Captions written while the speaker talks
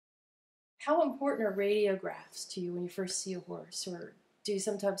How important are radiographs to you when you first see a horse, or do you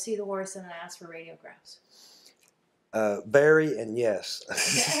sometimes see the horse and then ask for radiographs? Very and yes.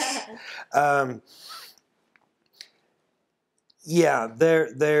 um, yeah,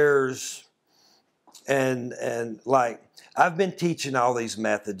 there's and like I've been teaching all these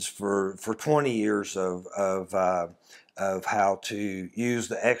methods for 20 years of how to use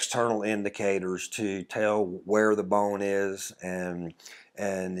the external indicators to tell where the bone is and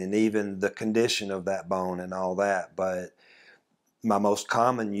even the condition of that bone and all that. But my most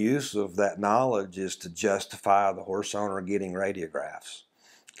common use of that knowledge is to justify the horse owner getting radiographs,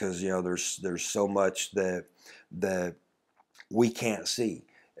 because there's so much that we can't see.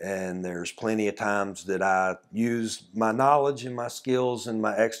 And there's plenty of times that I use my knowledge and my skills and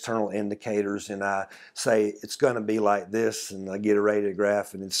my external indicators, and I say it's going to be like this, and I get a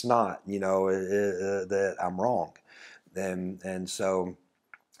radiograph, and it's not. That I'm wrong, and so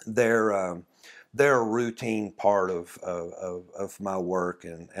they're they're a routine part of my work,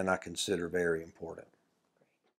 and I consider very important.